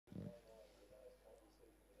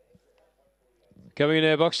Coming in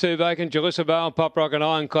there, box 2 vacant, Jalissa Bale, Pop Rock and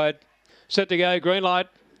Ironclad. Set to go, green light.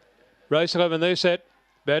 Race 11, they're set.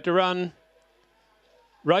 About to run.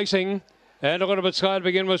 Racing. And a little bit slow to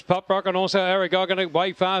begin was Pop Rock and also Aragog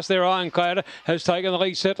way fast there. Ironclad has taken the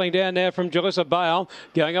lead, settling down now from Jalissa Bale.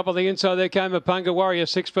 Going up on the inside there came Mapunga Warrior.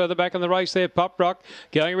 6 further back in the race there, Pop Rock.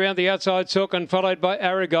 Going around the outside, Silk and followed by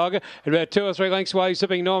Aragog. About 2 or 3 lengths away,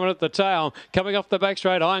 Zipping Norman at the tail. Coming off the back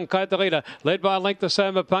straight, Ironclad the leader. Led by a length or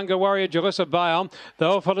so, Mapunga Warrior, Jalissa Bale. They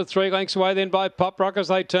all followed 3 lengths away then by Pop Rock as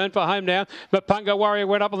they turned for home now. Mapunga Warrior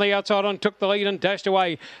went up on the outside and took the lead and dashed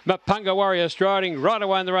away. Mapunga Warrior striding right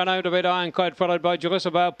away in the run home to beat Ironclad, followed by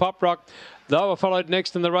Jalissa Bale, Pop Rock. They were followed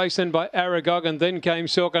next in the race then by Aragog, and then came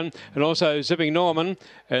Silken and also Zipping Norman.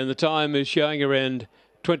 And the time is showing around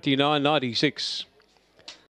 29.96.